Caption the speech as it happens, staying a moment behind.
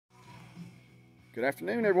Good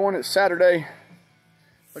afternoon, everyone. It's Saturday.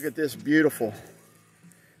 Look at this beautiful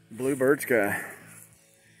bluebird sky.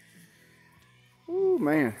 Ooh,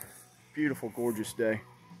 man. Beautiful, gorgeous day.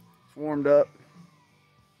 It's warmed up.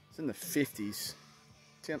 It's in the 50s.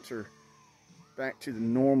 Temps are back to the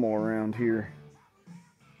normal around here.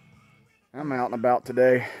 I'm out and about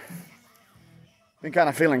today. Been kind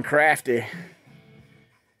of feeling crafty.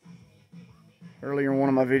 Earlier in one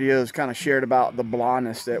of my videos, kind of shared about the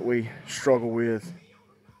blindness that we struggle with.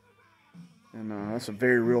 And that's a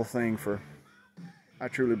very real thing for, I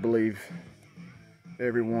truly believe,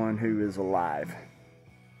 everyone who is alive.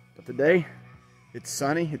 But today, it's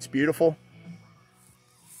sunny, it's beautiful.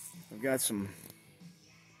 We've got some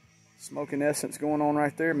smoking essence going on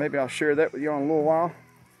right there. Maybe I'll share that with you in a little while.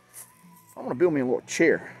 I'm gonna build me a little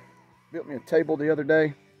chair. Built me a table the other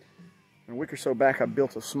day. And a week or so back, I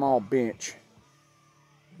built a small bench.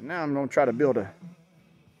 And now I'm going to try to build a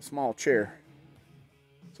small chair.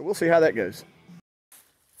 So we'll see how that goes.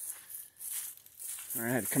 All right,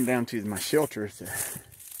 I had to come down to my shelter to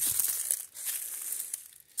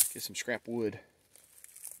get some scrap wood.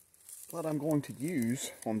 What I'm going to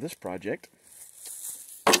use on this project.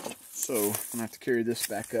 So I'm going to have to carry this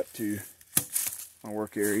back up to my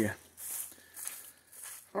work area.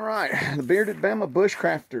 All right, the Bearded Bama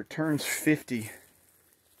Bushcrafter turns 50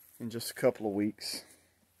 in just a couple of weeks.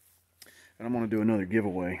 And I'm going to do another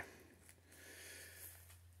giveaway.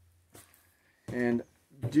 And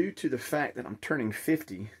due to the fact that I'm turning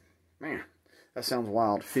 50, man, that sounds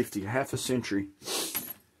wild, 50, half a century,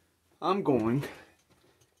 I'm going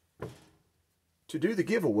to do the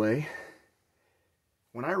giveaway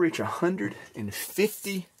when I reach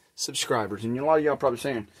 150 subscribers. And a lot of y'all probably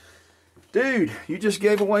saying, dude, you just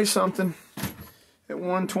gave away something at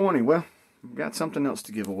 120. Well, I've got something else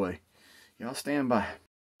to give away. Y'all stand by.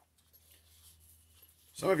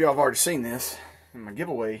 Some of y'all have already seen this in my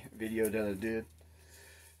giveaway video that I did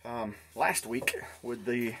last week with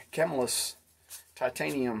the Camelus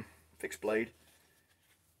titanium fixed blade.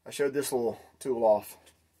 I showed this little tool off.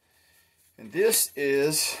 And this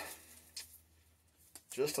is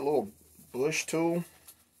just a little brush tool.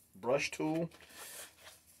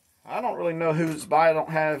 I don't really know who it's by. I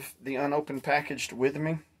don't have the unopened packaged with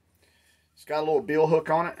me. It's got a little bill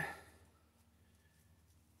hook on it.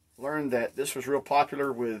 Learned that this was real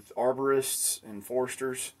popular with arborists and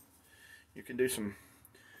foresters. You can do some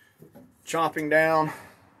chopping down,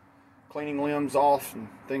 cleaning limbs off, and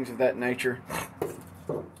things of that nature.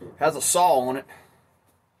 Has a saw on it.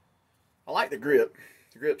 I like the grip.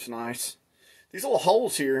 The grip's nice. These little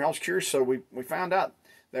holes here, I was curious, so we found out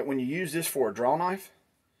that when you use this for a draw knife,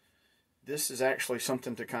 this is actually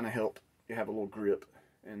something to kind of help you have a little grip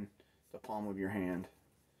in the palm of your hand.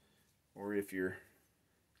 Or if you're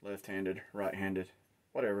left-handed, right-handed,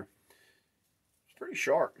 whatever. It's pretty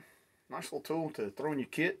sharp. Nice little tool to throw in your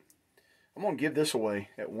kit. I'm going to give this away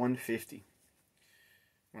at 150.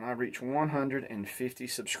 When I reach 150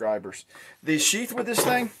 subscribers. The sheath with this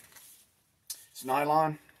thing, it's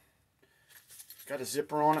nylon. It's got a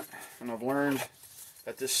zipper on it. And I've learned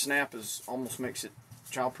that this snap almost makes it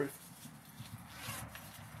childproof.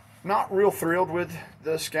 Not real thrilled with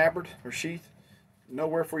the scabbard or sheath.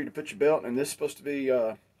 Nowhere for you to put your belt. And this is supposed to be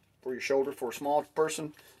for your shoulder for a small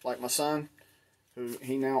person like my son, who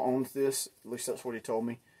he now owns this. At least that's what he told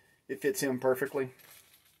me. It fits him perfectly.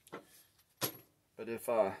 But if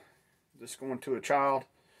this is going to a child,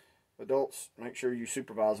 adults, make sure you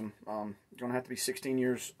supervise them. You're going to have to be 16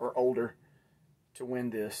 years or older to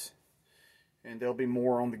win this. And there'll be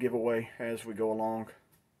more on the giveaway as we go along.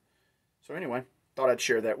 So anyway, thought I'd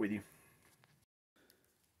share that with you.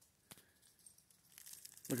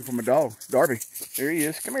 Looking for my dog, Darby. There he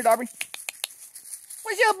is. Come here, Darby.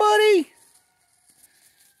 What's up, buddy?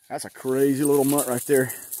 That's a crazy little mutt right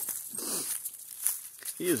there.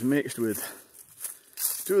 He is mixed with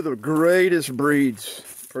two of the greatest breeds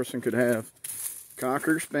a person could have.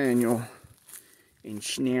 Cocker Spaniel and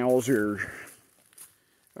Schnauzer.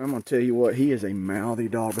 I'm going to tell you what, he is a mouthy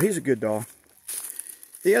dog, but he's a good dog.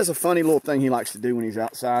 He has a funny little thing he likes to do when he's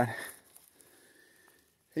outside.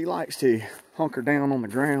 He likes to hunker down on the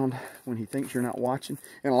ground when he thinks you're not watching.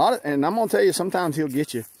 And I'm gonna tell you, sometimes he'll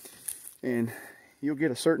get you, and you'll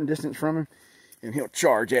get a certain distance from him, and he'll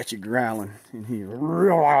charge at you growling. And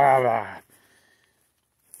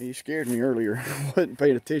he scared me earlier. I wasn't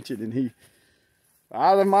paying attention, and he,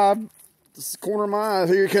 out of my corner of my eyes,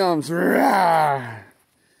 here he comes. So,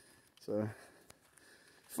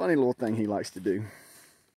 funny little thing he likes to do.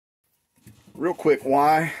 Real quick,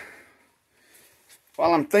 while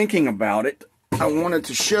I'm thinking about it, I wanted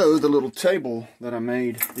to show the little table that I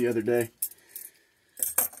made the other day.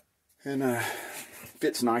 And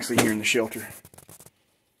Fits nicely here in the shelter.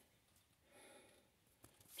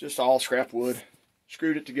 Just all scrap wood.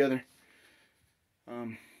 Screwed it together.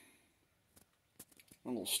 My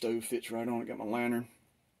little stove fits right on it. Got my lantern.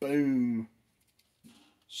 Boom.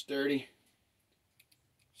 Sturdy.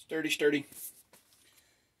 Sturdy, sturdy.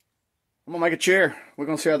 I'm going to make a chair. We're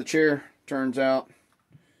going to see how the chair turns out.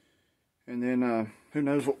 And then who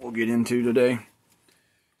knows what we'll get into today.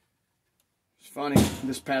 It's funny.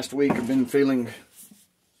 This past week I've been feeling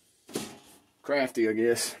crafty, I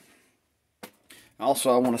guess.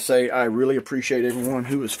 Also, I want to say I really appreciate everyone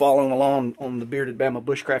who is following along on the Bearded Bama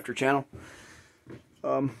Bushcrafter channel.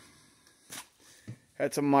 Had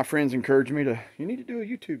some of my friends encourage me to, you need to do a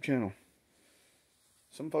YouTube channel.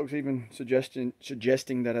 Some folks even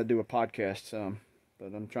suggesting that I do a podcast.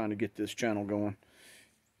 But I'm trying to get this channel going.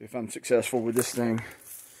 If I'm successful with this thing.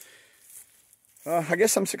 I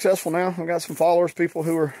guess I'm successful now. I've got some followers, people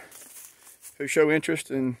who show interest,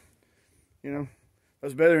 and you know,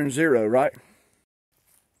 that's better than zero, right?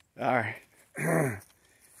 Alright.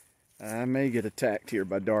 I may get attacked here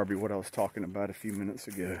by Darby, what I was talking about a few minutes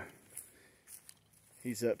ago.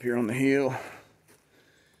 He's up here on the hill.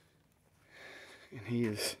 And he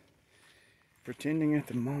is pretending at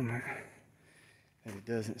the moment that he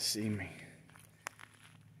doesn't see me.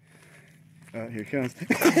 Oh, here he comes.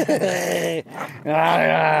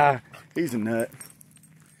 He's a nut.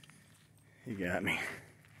 He got me.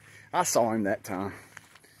 I saw him that time.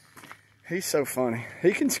 He's so funny.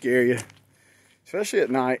 He can scare you, especially at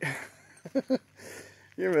night.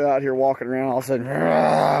 You're out here walking around, all of a sudden,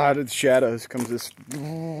 out of the shadows comes this,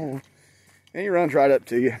 and he runs right up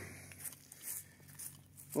to you.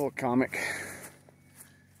 A little comic.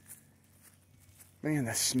 Man,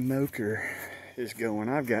 the smoker is going.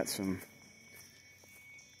 I've got some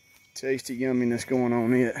tasty yumminess going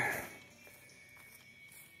on it.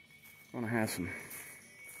 I'm gonna have some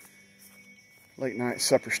late night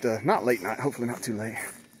supper stuff. Not late night, hopefully not too late.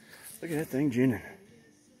 Look at that thing ginning.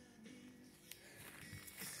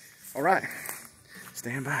 All right,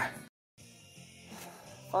 stand by.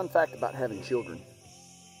 Fun fact about having children.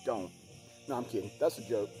 Don't. No, I'm kidding. That's a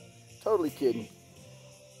joke. Totally kidding.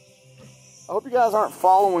 I hope you guys aren't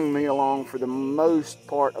following me along for the most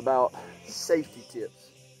part about safety tips.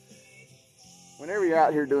 Whenever you're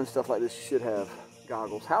out here doing stuff like this, you should have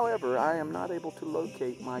goggles. However, I am not able to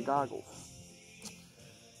locate my goggles.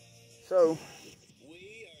 So,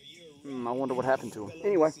 I wonder what happened to them.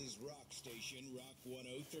 Anyway.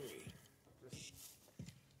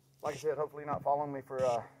 Like I said, hopefully not following me for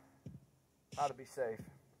how to be safe.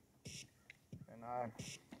 And I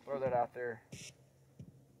throw that out there.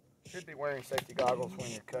 Should be wearing safety goggles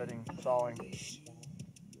when you're cutting, sawing.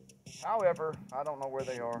 However, I don't know where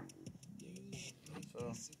they are.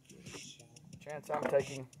 So, chance I'm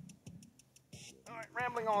taking. Alright,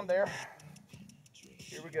 rambling on there.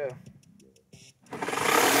 Here we go.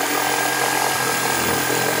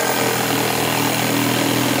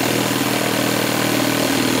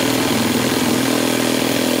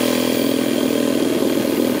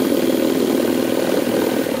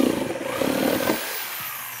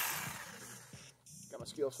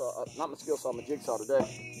 Not my skill saw, my jigsaw today.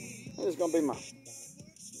 This is going to be my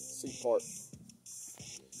seat part.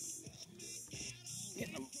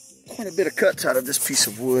 Getting quite a bit of cuts out of this piece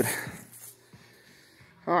of wood.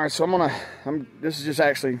 Alright, so this is just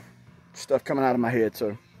actually stuff coming out of my head,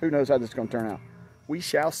 so who knows how this is going to turn out. We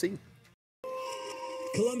shall see.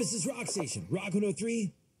 Columbus's Rock Station, Rock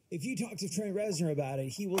 103. If you talk to Trent Reznor about it,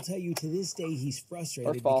 he will tell you to this day he's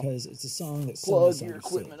frustrated because it's a song that's so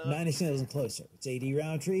misunderstood. 9% closer. It's A.D.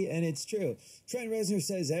 Roundtree, and it's true. Trent Reznor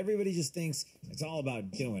says everybody just thinks it's all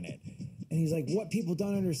about doing it. And he's like, what people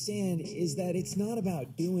don't understand is that it's not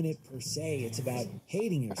about doing it per se. It's about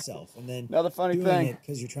hating yourself. And then another funny thing,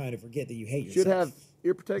 because you're trying to forget that you hate yourself. Should have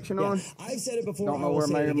ear protection on. I've said it before. Don't know where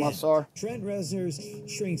my earmuffs are. Trent Reznor's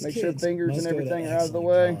shrinks Make kids. sure fingers and everything are out of the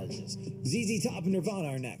way. ZZ Top and Nirvana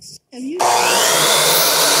are next. Have you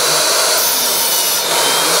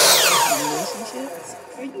relationships?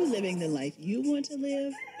 Are you living the life you want to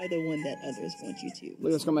live, or the one that others want you to?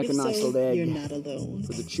 Look, it's gonna make If a nice so, little egg. You're not alone.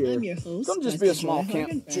 For the chair. I'm your host. It's gonna just be a small Joy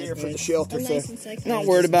camp chair for the Hargan-Bradford, shelter, a so licensed psychologist not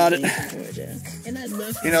worried about it. based in Georgia. And I'd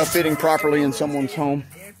love for You know, fitting properly in someone's home.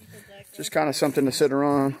 Just kind of something to sit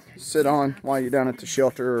on while you're down at the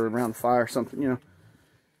shelter or around the fire or something, you know.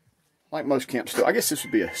 Like most camps do. I guess this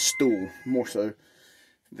would be a stool more so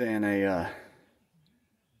than a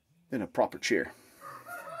proper chair.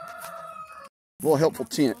 A little helpful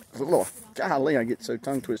hint. Golly, I get so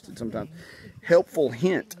tongue twisted sometimes. Helpful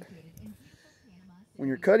hint. When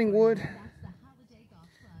you're cutting wood,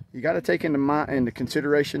 you got to take into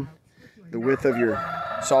consideration the width of your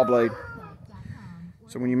saw blade.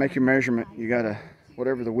 So when you make your measurement, you gotta,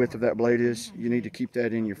 whatever the width of that blade is, you need to keep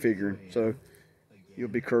that in your figuring. So you'll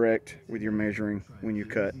be correct with your measuring when you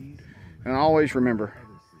cut. And always remember,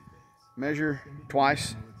 measure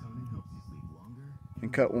twice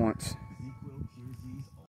and cut once.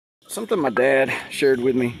 Something my dad shared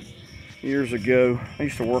with me years ago. I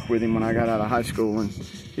used to work with him when I got out of high school, and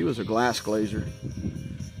he was a glass glazer.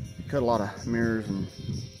 He cut a lot of mirrors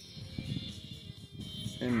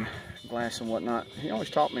and glass and whatnot. He always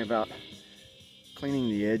taught me about cleaning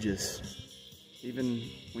the edges, even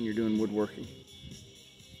when you're doing woodworking.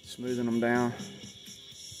 Smoothing them down.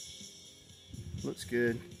 Looks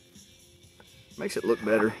good. Makes it look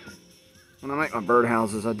better. When I make my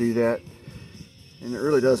birdhouses, I do that, and it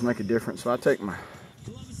really does make a difference. So I take my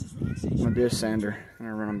disc sander and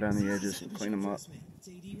I run them down the edges and clean them up.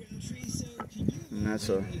 And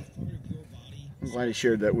I'm glad he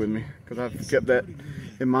shared that with me, because I've kept that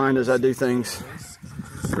in mind as I do things.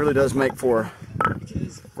 It really does make for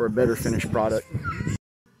a better finished product.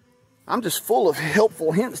 I'm just full of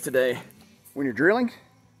helpful hints today. When you're drilling,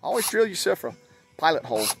 always drill yourself a pilot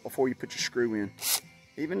hole before you put your screw in.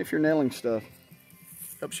 Even if you're nailing stuff,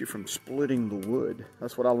 helps you from splitting the wood.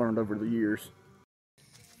 That's what I learned over the years.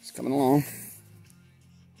 It's coming along.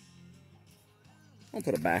 I'll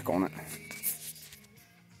put a back on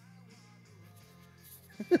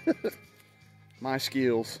it. My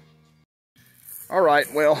skills. All right,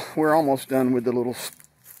 well, we're almost done with the little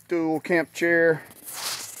stool camp chair.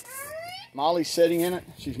 Molly's sitting in it.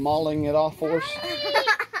 She's modeling it off for us. Mommy,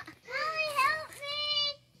 help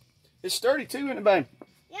me. It's sturdy too, isn't it, babe?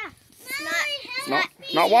 Yeah.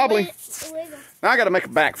 It's not wobbly. Now I got to make a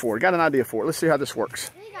back for it. Got an idea for it. Let's see how this works.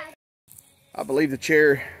 I believe the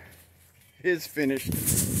chair is finished.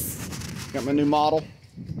 Got my new model.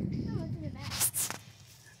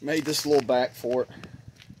 Made this little back for it.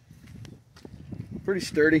 Pretty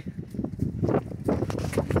sturdy.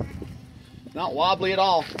 Not wobbly at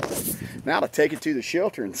all. Now to take it to the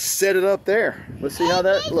shelter and set it up there. Let's see how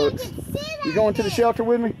that looks. You going to the shelter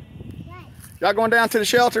with me? Y'all going down to the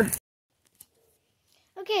shelter?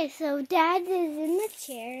 Okay, so Dad is in the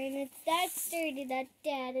chair, and it's that sturdy that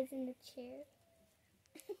Dad is in the chair.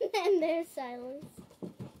 And there's Silas.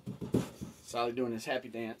 Silas doing his happy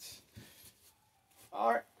dance.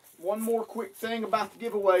 All right, one more quick thing about the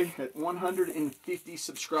giveaway. At 150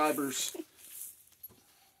 subscribers,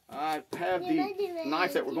 I have the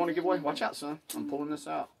knife that we're going to give away. Watch out, son. I'm pulling this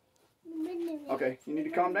out. Okay, you need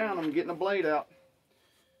to calm down. I'm getting a blade out.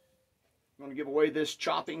 I'm going to give away this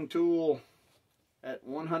chopping tool at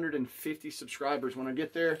 150 subscribers. When I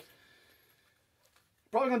get there,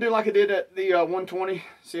 probably going to do like I did at the 120.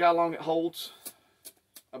 See how long it holds.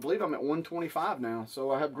 I believe I'm at 125 now,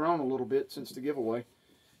 so I have grown a little bit since the giveaway.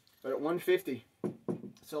 But at 150,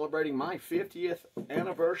 celebrating my 50th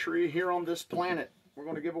anniversary here on this planet, we're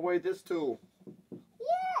going to give away this tool.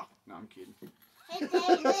 Yeah. No, I'm kidding. Hey,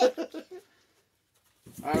 David.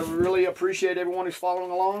 I really appreciate everyone who's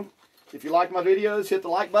following along. If you like my videos, hit the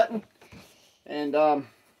like button. And I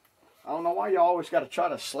don't know why you always got to try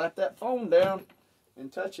to slap that phone down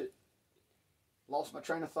and touch it. Lost my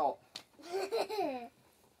train of thought.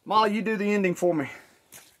 Molly, you do the ending for me.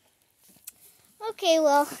 Okay,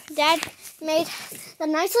 well, Dad made the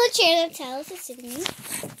nice little chair that Silas is sitting in.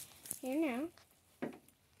 Here now.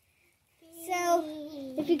 So,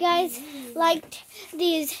 if you guys liked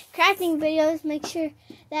these crafting videos, make sure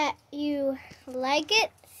that you like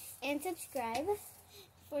it and subscribe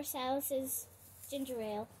for Silas's ginger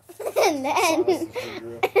ale. and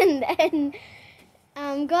then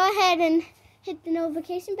go ahead and hit the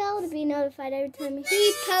notification bell to be notified every time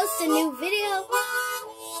he posts a new video.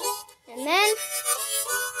 And then,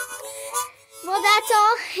 well, that's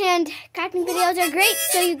all. And crafting videos are great,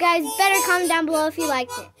 so you guys better comment down below if you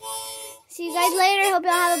liked it. See you guys later. Hope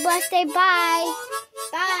y'all have a blessed day. Bye.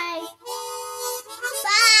 Bye.